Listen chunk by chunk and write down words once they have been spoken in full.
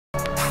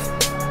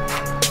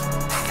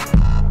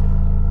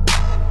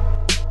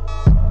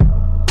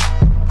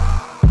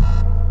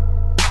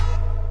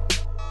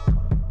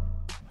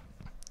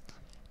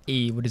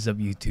Hey, what is up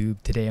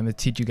YouTube? Today I'm going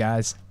to teach you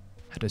guys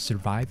how to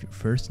survive your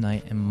first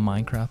night in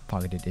Minecraft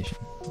Pocket Edition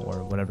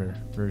or whatever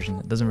version,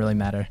 it doesn't really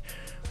matter.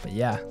 But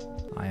yeah,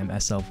 I am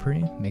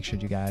SLpreme. Make sure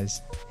you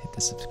guys hit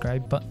the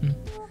subscribe button,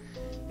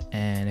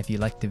 and if you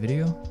liked the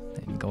video,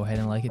 then go ahead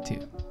and like it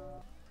too.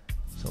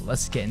 So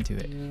let's get into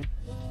it.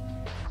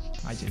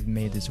 I just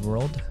made this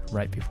world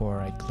right before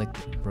I clicked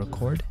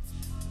record,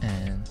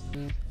 and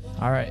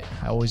alright,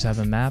 I always have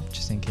a map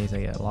just in case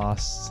I get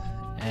lost,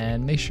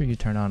 and make sure you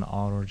turn on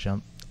auto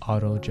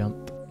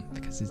jump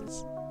because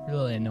it's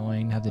really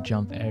annoying to have to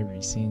jump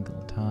every single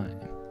time.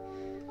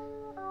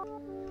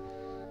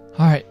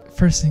 Alright,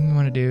 first thing you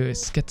want to do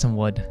is get some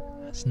wood.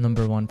 That's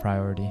 #1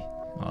 priority.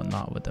 Well,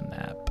 not with the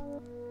map.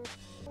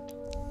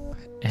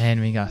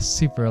 And we got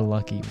super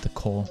lucky with the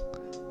coal.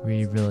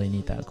 We really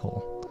need that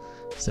coal.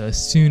 So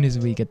as soon as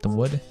we get the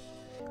wood,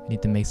 we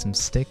need to make some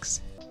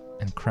sticks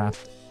and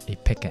craft a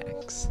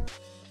pickaxe.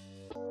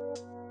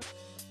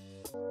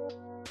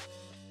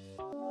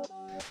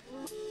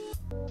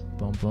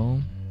 Boom,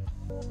 boom.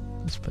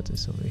 Let's put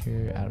this over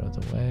here out of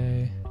the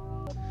way.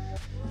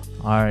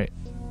 Alright.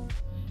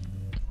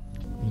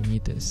 We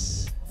need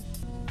this.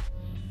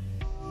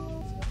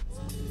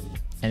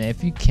 And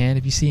if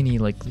you see any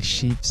like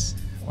sheeps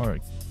or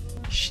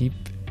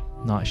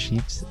not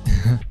sheeps,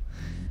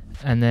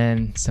 and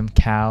then some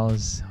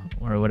cows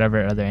or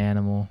whatever other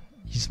animal,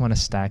 you just want to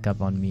stack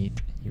up on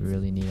meat. You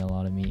really need a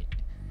lot of meat.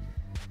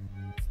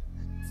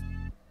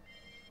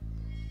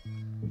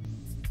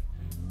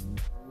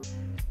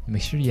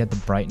 Make sure you have the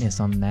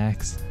brightness on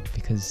max,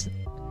 because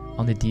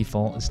on the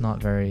default it's not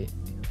very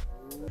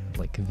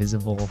like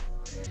visible,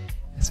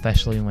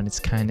 especially when it's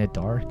kind of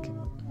dark.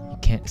 You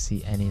can't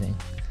see anything.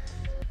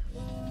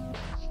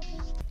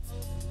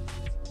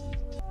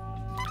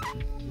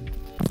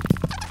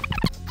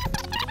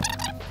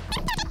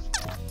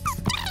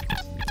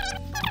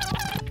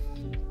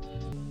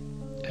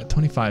 Yeah,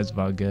 25 is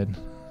about good.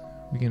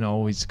 We can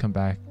always come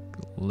back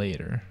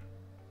later.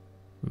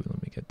 Ooh,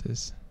 let me get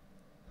this.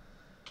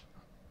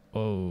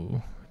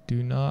 Oh,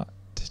 do not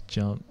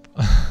jump.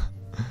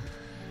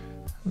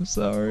 I'm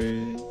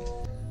sorry.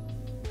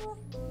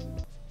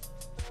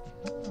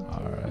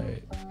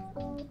 Alright.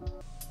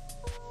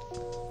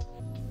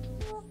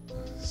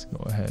 Let's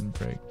go ahead and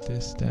break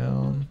this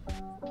down.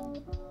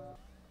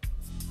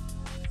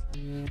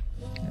 And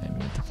we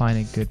need to find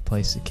a good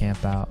place to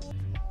camp out.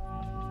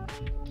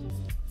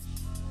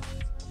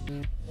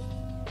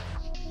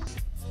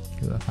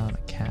 Ooh, I found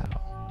a cow.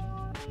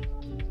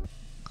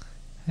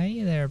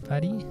 Hey there,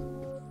 buddy.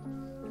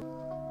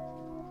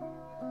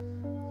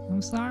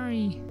 I'm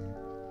sorry.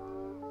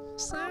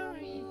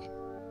 Sorry.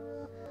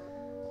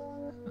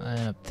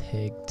 I'm a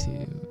pig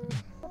too.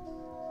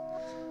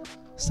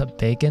 What's up,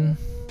 Bacon?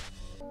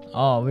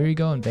 Oh, where are you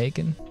going,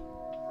 Bacon?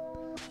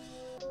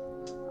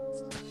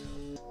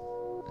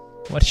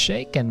 What's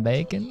shaking,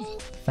 Bacon?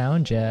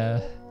 Found ya.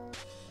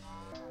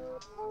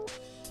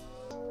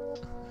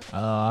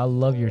 Oh, I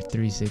love your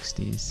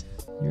 360s.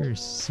 You're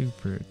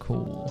super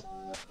cool.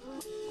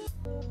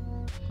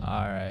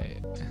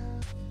 Alright,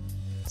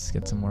 let's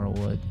get some more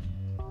wood.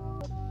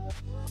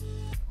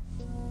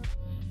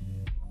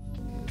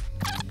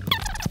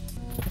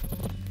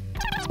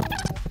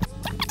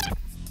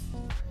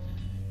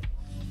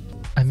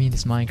 I mean,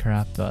 it's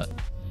Minecraft, but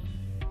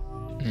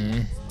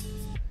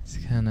it's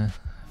kind of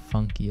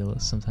funky a little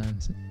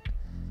sometimes.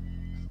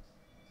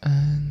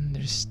 And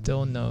there's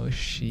still no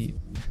sheep.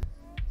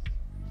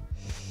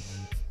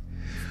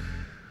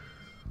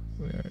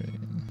 Where are you?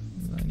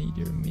 I need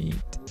your meat.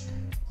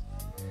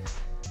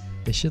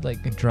 They should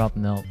like drop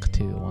milk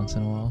too once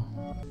in a while.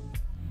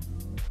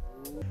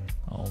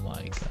 Oh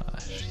my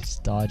gosh, he's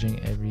dodging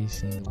every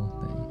single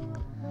thing.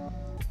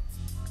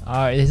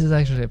 Alright, this is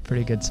actually a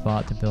pretty good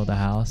spot to build a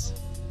house.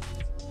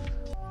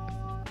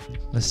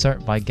 Let's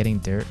start by getting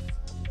dirt.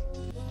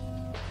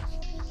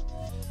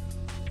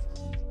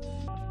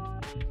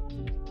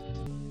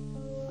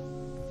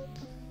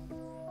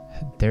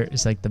 Dirt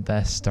is like the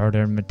best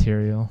starter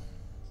material.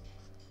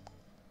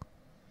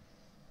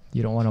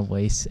 You don't want to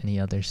waste any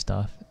other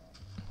stuff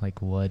like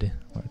wood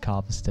or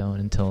cobblestone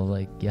until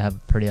like you have a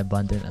pretty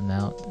abundant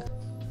amount.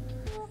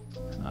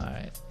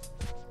 Alright.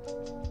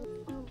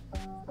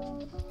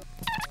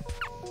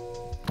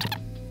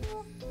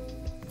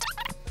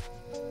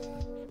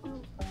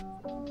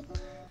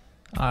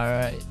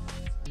 Alright.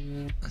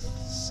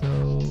 So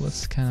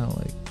let's kind of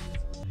like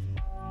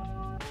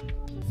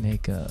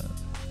make a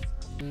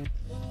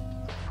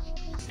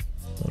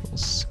little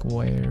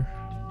square.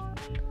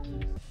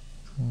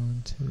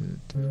 1, 2,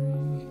 3,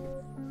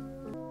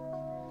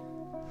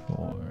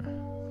 4.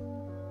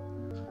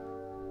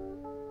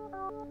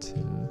 2,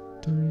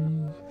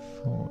 3,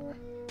 4.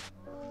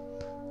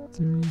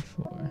 3,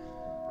 4.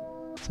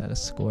 Is that a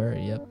square?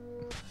 Yep.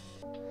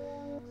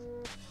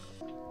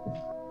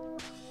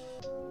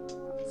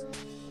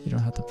 You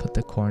don't have to put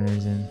the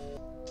corners in.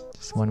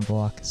 Just one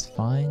block is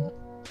fine.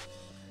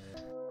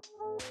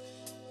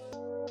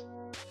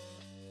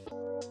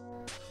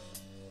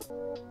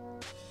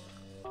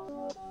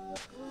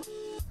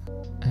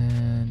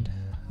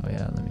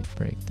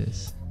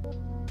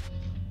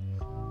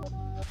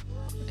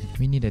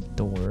 we need a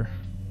door.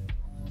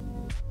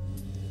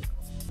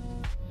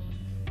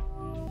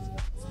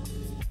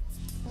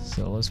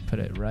 So let's put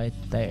it right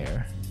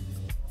there.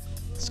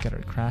 Let's get our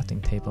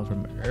crafting table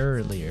from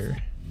earlier.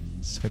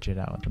 Switch it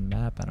out with the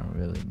map. I don't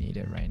really need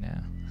it right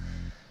now.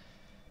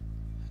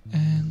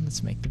 And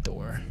let's make the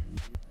door.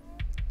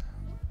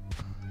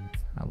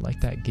 I like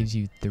that it gives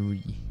you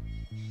 3.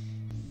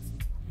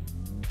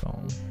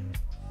 Boom.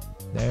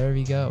 There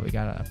we go. We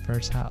got our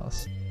first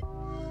house.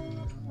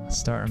 Let's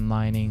start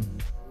mining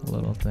a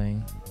little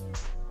thing.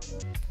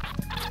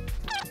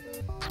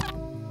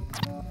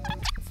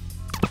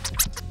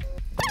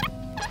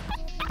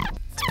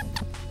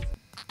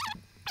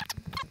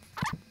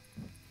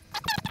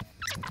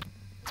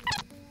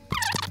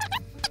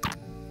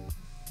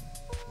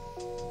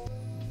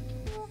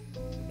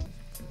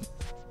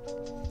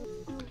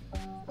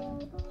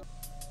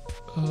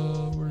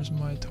 Where's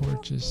my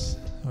torches?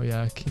 Oh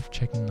yeah, I keep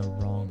checking the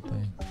wrong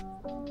thing.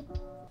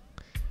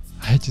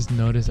 I just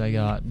noticed I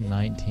got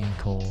 19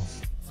 coal.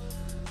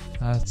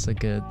 That's a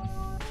good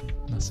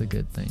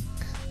thing.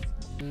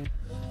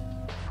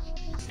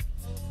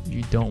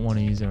 You don't want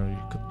to use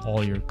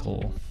all your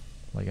coal,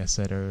 like I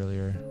said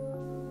earlier.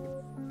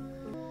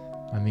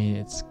 I mean,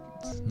 it's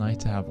nice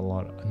to have a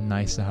lot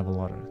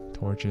of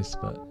torches,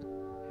 but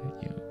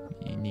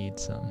you need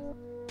some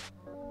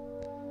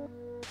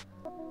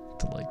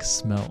to like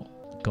smelt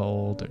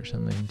gold or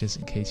something, just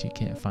in case you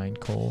can't find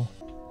coal.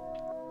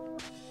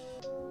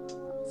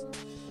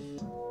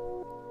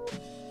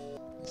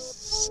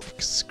 It's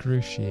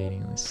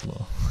excruciatingly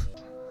slow.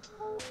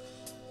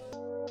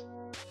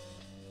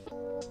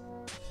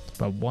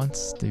 But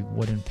once the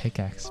wooden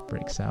pickaxe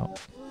breaks out,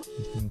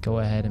 you can go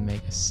ahead and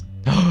make a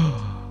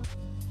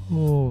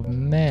oh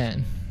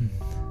man.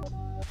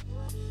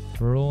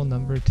 Rule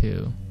number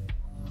 2.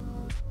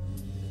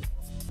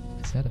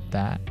 Is that a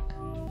bat?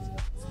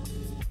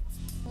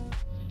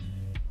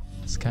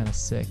 It's kind of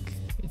sick.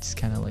 It just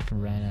kind of like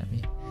ran at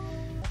me.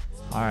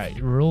 Alright,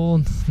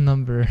 rule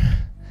number.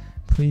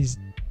 Please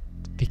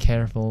be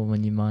careful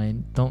when you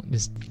mine. Don't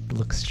just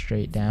look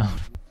straight down.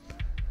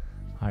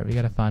 Alright, we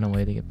gotta find a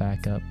way to get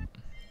back up.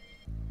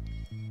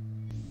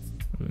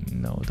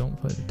 No, don't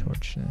put a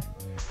torch there.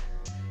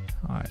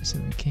 Alright, so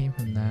we came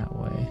from that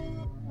way.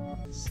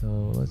 So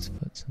let's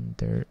put some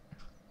dirt.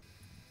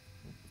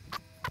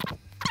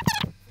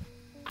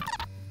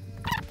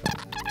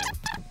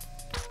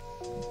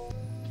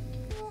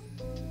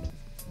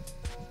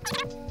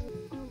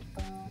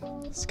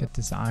 Let's get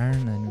this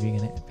iron and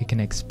we can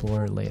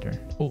explore later.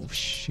 Oh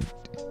shoot.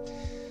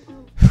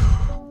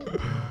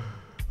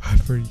 I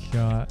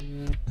forgot.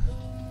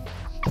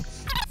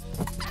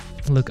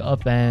 Look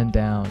up and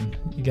down.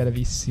 You gotta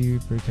be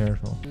super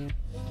careful.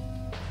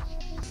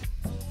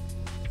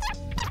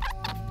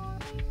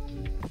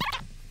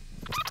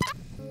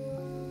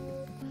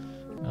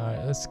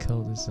 Alright, let's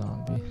kill this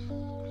zombie.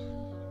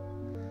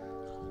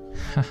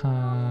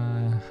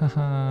 Haha,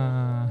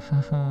 haha,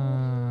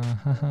 haha,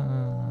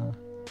 haha.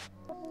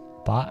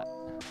 Bot.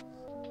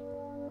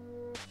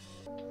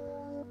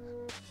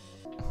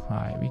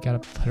 Alright, we gotta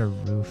put a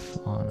roof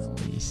on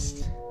at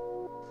least.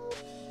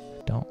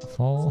 Don't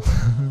fall.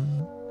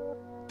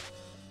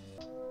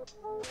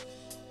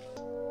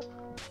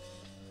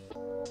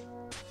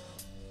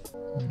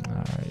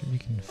 Alright, we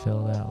can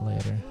fill that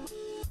later.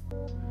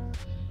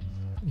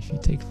 If you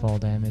take fall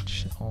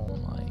damage, oh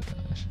my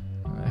gosh.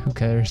 Who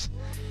cares?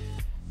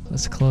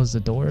 Let's close the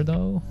door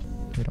though.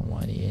 We don't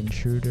want any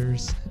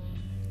intruders.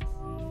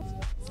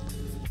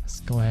 Let's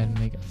go ahead and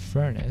make a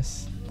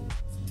furnace.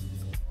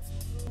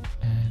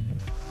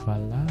 And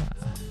voila.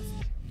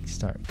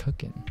 Start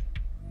cooking.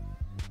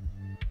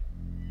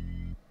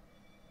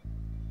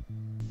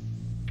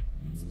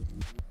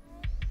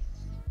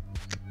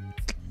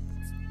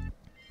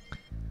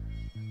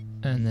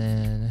 And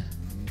then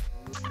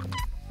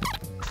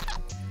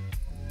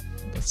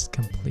let's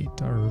complete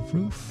our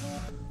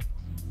roof.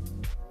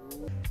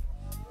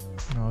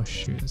 Oh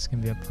shoot, this is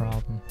gonna be a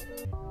problem.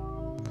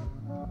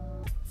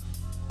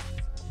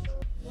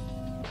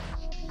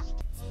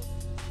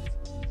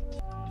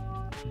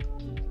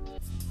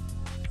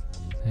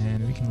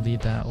 And we can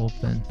leave that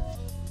open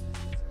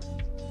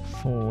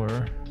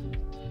for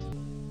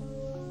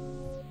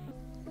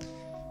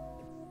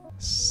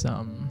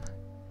some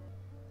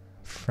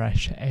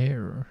fresh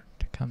air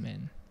to come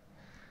in.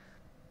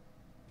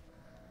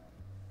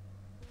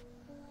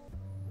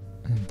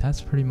 And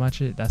that's pretty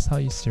much it. That's how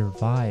you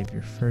survive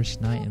your first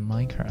night in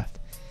Minecraft.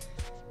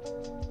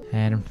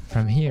 And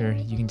from here,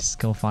 you can just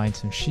go find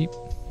some sheep,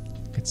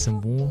 get some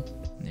wool,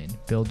 and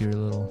build your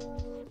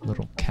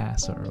little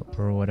castle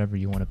or whatever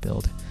you want to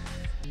build.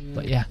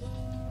 But yeah,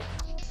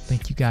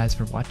 thank you guys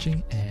for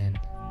watching, and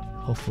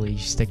hopefully you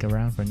stick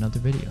around for another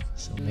video.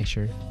 So make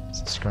sure to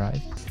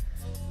subscribe.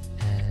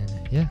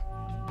 And yeah.